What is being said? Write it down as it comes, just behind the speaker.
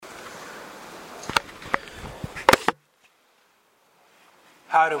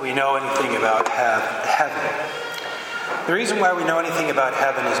How do we know anything about heaven? The reason why we know anything about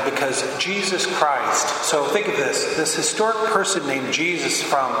heaven is because Jesus Christ, so think of this historic person named Jesus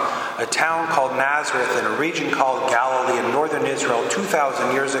from a town called Nazareth in a region called Galilee in northern Israel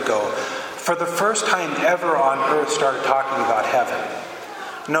 2,000 years ago, for the first time ever on earth started talking about heaven.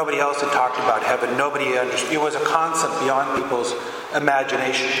 Nobody else had talked about heaven. Nobody understood. It was a concept beyond people's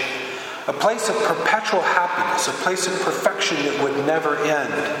imagination. A place of perpetual happiness, a place of perfection that would never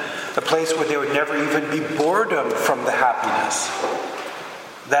end, a place where there would never even be boredom from the happiness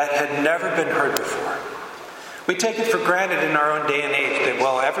that had never been heard before. We take it for granted in our own day and age that,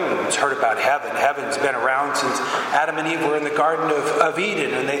 well, everyone's heard about heaven. Heaven's been around since Adam and Eve were in the Garden of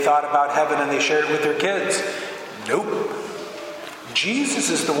Eden and they thought about heaven and they shared it with their kids. Nope. Jesus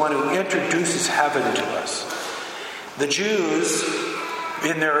is the one who introduces heaven to us. The Jews,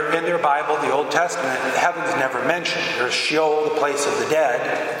 in their Bible, the Old Testament, heaven's never mentioned. There's Sheol, the place of the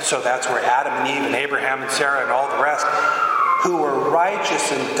dead. So that's where Adam and Eve and Abraham and Sarah and all the rest who were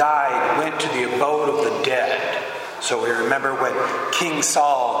righteous and died went to the abode of the dead. So we remember when King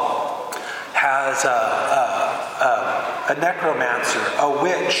Saul has a necromancer, a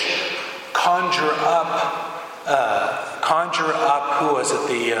witch, conjure up, who was it,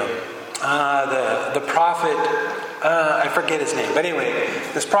 the prophet, I forget his name, but anyway,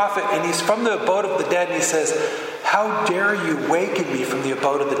 this prophet, and he's from the abode of the dead, and he says, "How dare you waken me from the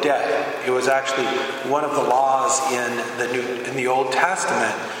abode of the dead?" It was actually one of the laws in the Old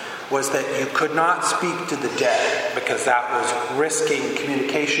Testament was that you could not speak to the dead because that was risking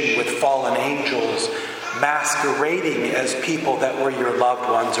communication with fallen angels masquerading as people that were your loved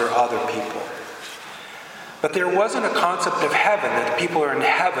ones or other people. But there wasn't a concept of heaven, that people are in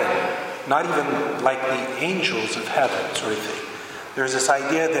heaven, not even like the angels of heaven sort of thing. There's this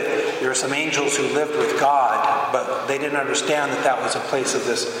idea that there are some angels who lived with God, but they didn't understand that that was a place of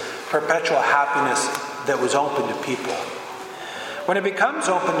this perpetual happiness that was open to people. When it becomes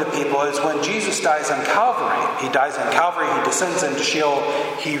open to people is when Jesus dies on Calvary. He dies on Calvary, he descends into Sheol,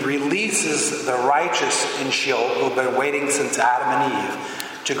 he releases the righteous in Sheol who've been waiting since Adam and Eve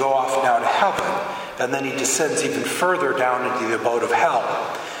to go off now to heaven. And then he descends even further down into the abode of hell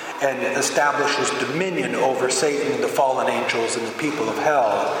and establishes dominion over Satan, the fallen angels, and the people of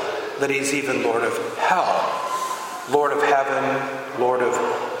hell, that he's even Lord of hell, Lord of heaven, Lord of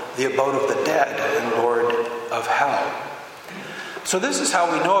the abode of the dead, and Lord of hell. So this is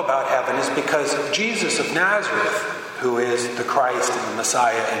how we know about heaven, is because Jesus of Nazareth, who is the Christ and the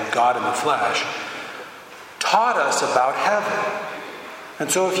Messiah and God in the flesh, taught us about heaven. And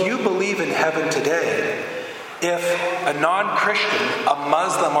so if you believe in heaven today, if a non-Christian, a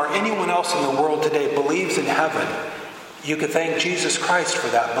Muslim, or anyone else in the world today believes in heaven, you could thank Jesus Christ for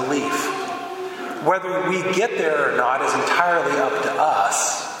that belief. Whether we get there or not is entirely up to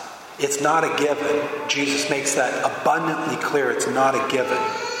us. It's not a given. Jesus makes that abundantly clear. It's not a given.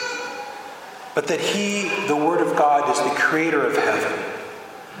 But that he, the Word of God, is the creator of heaven.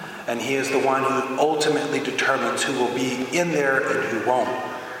 And he is the one who ultimately determines who will be in there and who won't.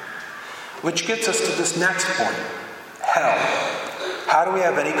 Which gets us to this next point, hell. How do we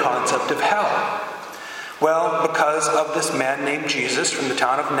have any concept of hell? Well, because of this man named Jesus from the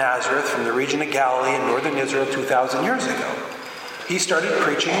town of Nazareth, from the region of Galilee in northern Israel 2,000 years ago. He started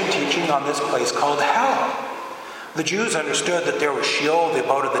preaching and teaching on this place called hell. The Jews understood that there was Sheol, the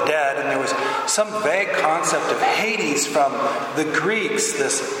abode of the dead, and there was some vague concept of Hades from the Greeks,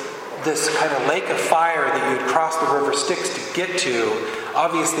 this kind of lake of fire that you would cross the river Styx to get to.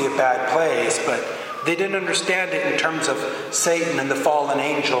 Obviously a bad place, but they didn't understand it in terms of Satan and the fallen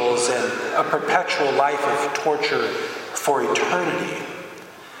angels and a perpetual life of torture for eternity.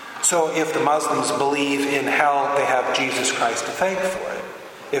 So if the Muslims believe in hell, they have Jesus Christ to thank for it.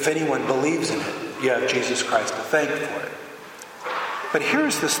 If anyone believes in it, you have Jesus Christ to thank for it. But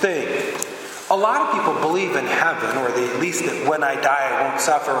here's this thing. A lot of people believe in heaven, or at least that when I die I won't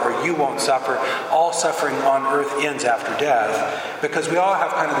suffer, or you won't suffer. All suffering on earth ends after death. Because we all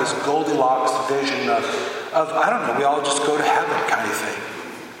have kind of this Goldilocks vision of I don't know, we all just go to heaven kind of thing.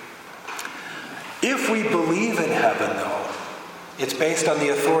 If we believe in heaven, though, it's based on the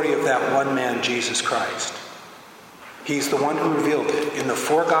authority of that one man, Jesus Christ. He's the one who revealed it. In the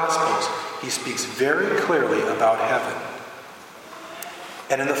four Gospels, he speaks very clearly about heaven.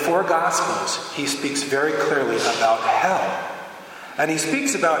 And in the four Gospels, he speaks very clearly about hell. And he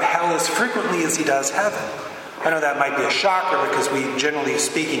speaks about hell as frequently as he does heaven. I know that might be a shocker because we, generally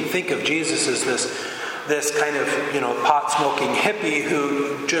speaking, think of Jesus as this kind of, pot-smoking hippie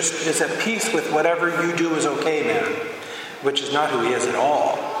who just is at peace with whatever you do is okay, man. Which is not who he is at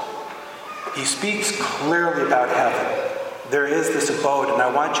all. He speaks clearly about heaven. there is this abode, and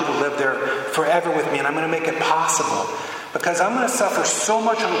I want you to live there forever with me, and I'm going to make it possible. Because I'm going to suffer so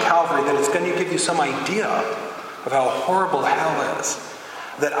much on Calvary that it's going to give you some idea of how horrible hell is.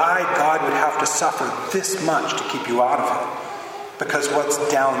 That I, God, would have to suffer this much to keep you out of it. Because what's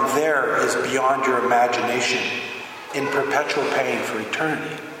down there is beyond your imagination, in perpetual pain for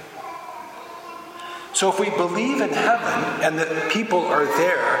eternity. So if we believe in heaven and that people are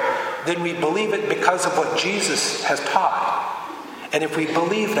there, then we believe it because of what Jesus has taught. And if we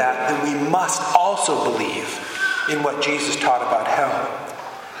believe that, then we must also believe in what Jesus taught about hell.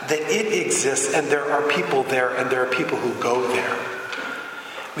 That it exists and there are people there and there are people who go there.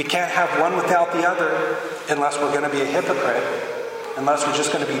 We can't have one without the other unless we're going to be a hypocrite, unless we're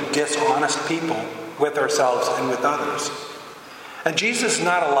just going to be dishonest people with ourselves and with others. And Jesus is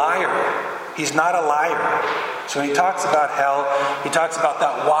not a liar. He's not a liar. So when he talks about hell, he talks about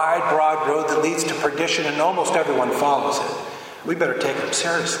that wide, broad road that leads to perdition, and almost everyone follows it. We better take him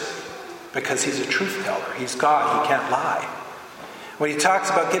seriously, because he's a truth teller. He's God. He can't lie. When he talks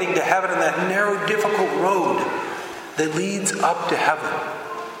about getting to heaven and that narrow, difficult road that leads up to heaven,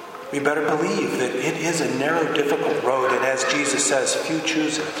 we better believe that it is a narrow, difficult road, and as Jesus says, few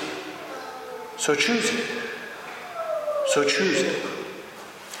choose it. So choose it. So choose it.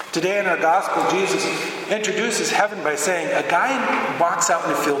 Today in our gospel, Jesus introduces heaven by saying, a guy walks out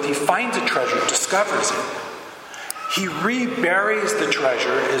in the field, he finds a treasure, discovers it. He reburies the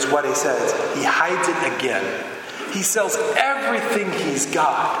treasure, is what he says. He hides it again. He sells everything he's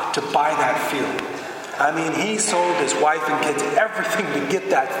got to buy that field. I mean, he sold his wife and kids, everything to get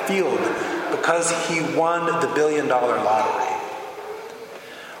that field because he won the $1 billion lottery.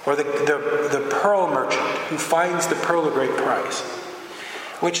 Or the pearl merchant who finds the pearl of great price,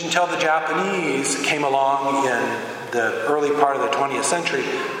 which until the Japanese came along in the early part of the 20th century,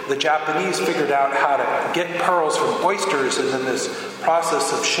 the Japanese figured out how to get pearls from oysters, and then this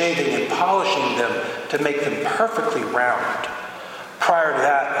process of shaving and polishing them to make them perfectly round. Prior to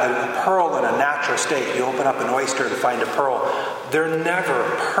that, a pearl in a natural state, you open up an oyster and find a pearl, they're never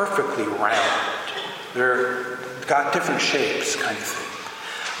perfectly round. They're got different shapes, kind of thing.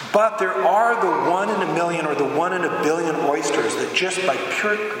 But there are the 1 in a million or the 1 in a billion oysters that just by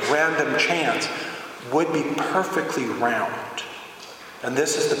pure random chance would be perfectly round. And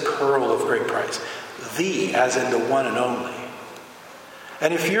this is the pearl of great price. The, as in the one and only.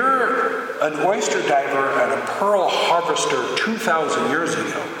 And if you're an oyster diver and a pearl harvester 2,000 years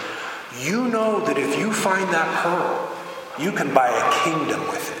ago, you know that if you find that pearl, you can buy a kingdom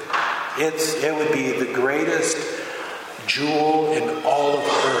with it. It would be the greatest jewel in all of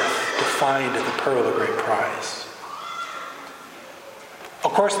earth to find the pearl of great price.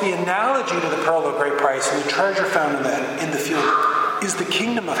 Of course, the analogy to the pearl of great price and the treasure found in the field is the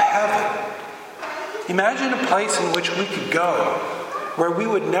kingdom of heaven. Imagine a place in which we could go where we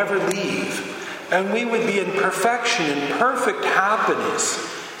would never leave, and we would be in perfection, in perfect happiness,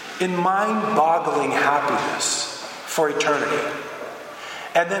 in mind-boggling happiness for eternity.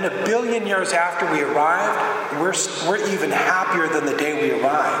 And then 1 billion years after we arrived, we're even happier than the day we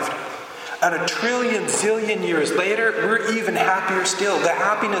arrived. And 1 trillion zillion years later, we're even happier still. The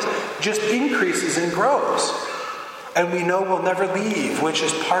happiness just increases and grows. And we know we'll never leave, which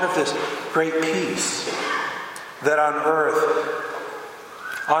is part of this great peace. That on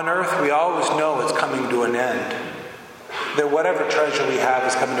earth we always know it's coming to an end. That whatever treasure we have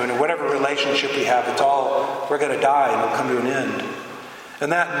is coming to an end. Whatever relationship we have, we're going to die and it'll come to an end.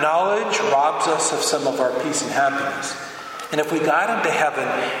 And that knowledge robs us of some of our peace and happiness. And if we got into heaven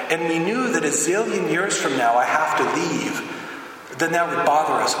and we knew that 1 zillion years from now I have to leave, then that would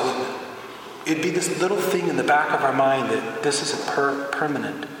bother us, wouldn't it? It'd be this little thing in the back of our mind that this isn't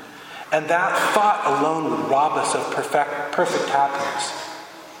permanent. And that thought alone would rob us of perfect happiness.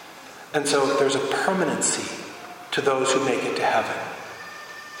 And so there's a permanency to those who make it to heaven.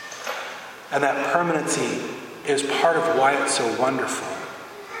 And that permanency is part of why it's so wonderful.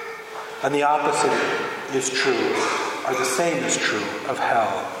 And the opposite is true, or the same is true of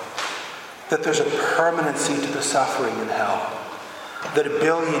hell. That there's a permanency to the suffering in hell. That 1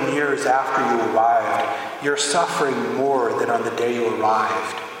 billion years after you arrived, you're suffering more than on the day you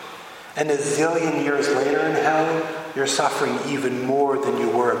arrived. And 1 zillion years later in hell, you're suffering even more than you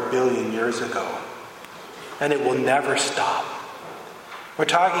were 1 billion years ago. And it will never stop. We're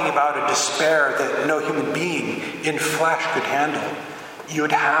talking about a despair that no human being in flesh could handle. You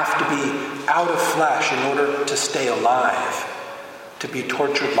would have to be out of flesh in order to stay alive, to be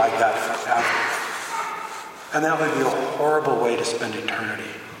tortured like that forever. And that would be a horrible way to spend eternity.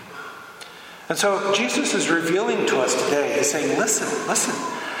 And so Jesus is revealing to us today, he's saying, listen,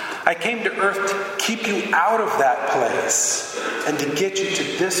 I came to earth to keep you out of that place and to get you to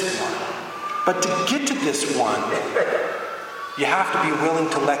this one. But to get to this one, you have to be willing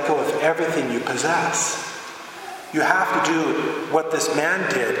to let go of everything you possess. You have to do what this man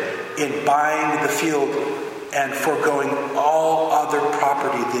did in buying the field and foregoing all other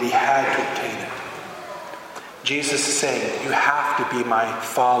property that he had to obtain it. Jesus is saying, you have to be my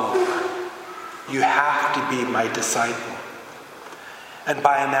follower. You have to be my disciple. And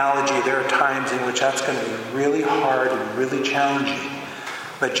by analogy, there are times in which that's going to be really hard and really challenging.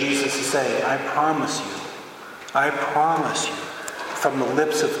 But Jesus is saying, I promise you, from the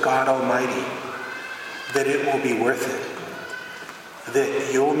lips of God Almighty, that it will be worth it.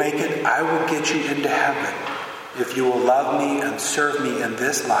 That you'll make it. I will get you into heaven if you will love me and serve me in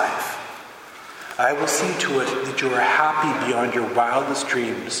this life. I will see to it that you are happy beyond your wildest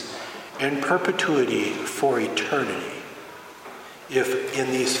dreams in perpetuity for eternity. If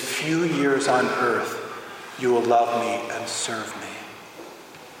in these few years on earth you will love me and serve me.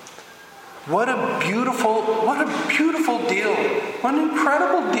 What a beautiful deal. What an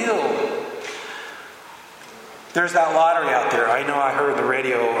incredible deal. There's that lottery out there. I know I heard the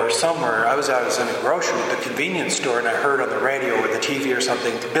radio or somewhere. I was in a grocery at the convenience store and I heard on the radio or the TV or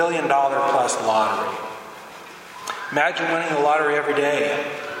something, $1 billion plus lottery. Imagine winning the lottery every day.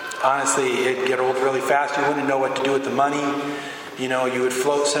 Honestly, it'd get old really fast. You wouldn't know what to do with the money. You know, you would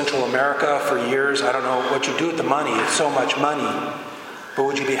float Central America for years. I don't know what you do with the money. It's so much money. But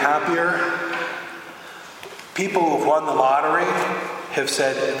would you be happier? People who've won the lottery have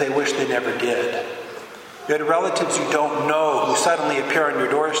said they wish they never did. You had relatives you don't know who suddenly appear on your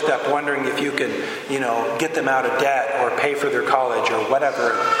doorstep wondering if you can, get them out of debt or pay for their college or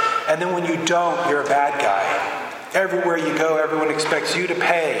whatever. And then when you don't, you're a bad guy. Everywhere you go, everyone expects you to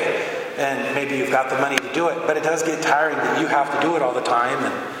pay. And maybe you've got the money to do it, but it does get tiring that you have to do it all the time.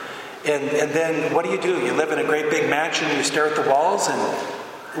 And then what do? You live in a great big mansion, you stare at the walls, and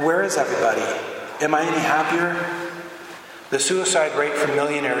where is everybody? Am I any happier? The suicide rate for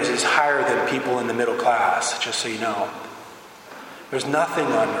millionaires is higher than people in the middle class, just so you know. There's nothing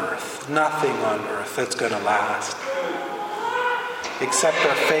on earth that's going to last. Except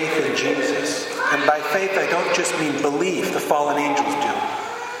our faith in Jesus. And by faith, I don't just mean belief, the fallen angels do.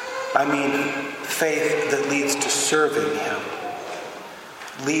 I mean faith that leads to serving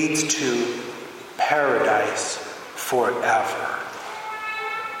Him. Leads to paradise forever.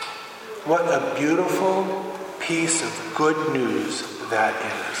 What a beautiful piece of good news that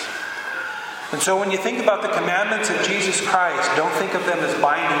is. And so when you think about the commandments of Jesus Christ, don't think of them as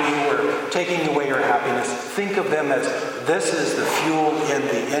binding you or taking away your happiness. Think of them as, this is the fuel in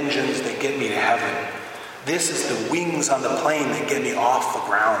the engines that get me to heaven. This is the wings on the plane that get me off the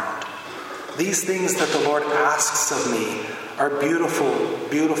ground. These things that the Lord asks of me are beautiful,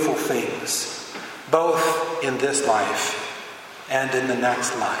 beautiful things, both in this life and in the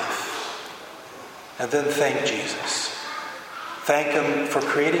next life. And then thank Jesus. Thank Him for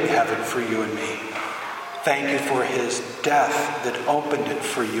creating heaven for you and me. Thank you for His death that opened it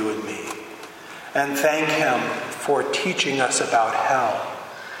for you and me. And thank Him for teaching us about hell,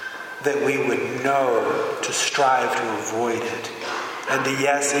 that we would know to strive to avoid it, and to,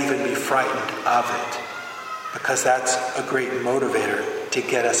 yes, even be frightened of it, because that's a great motivator to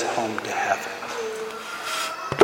get us home to heaven.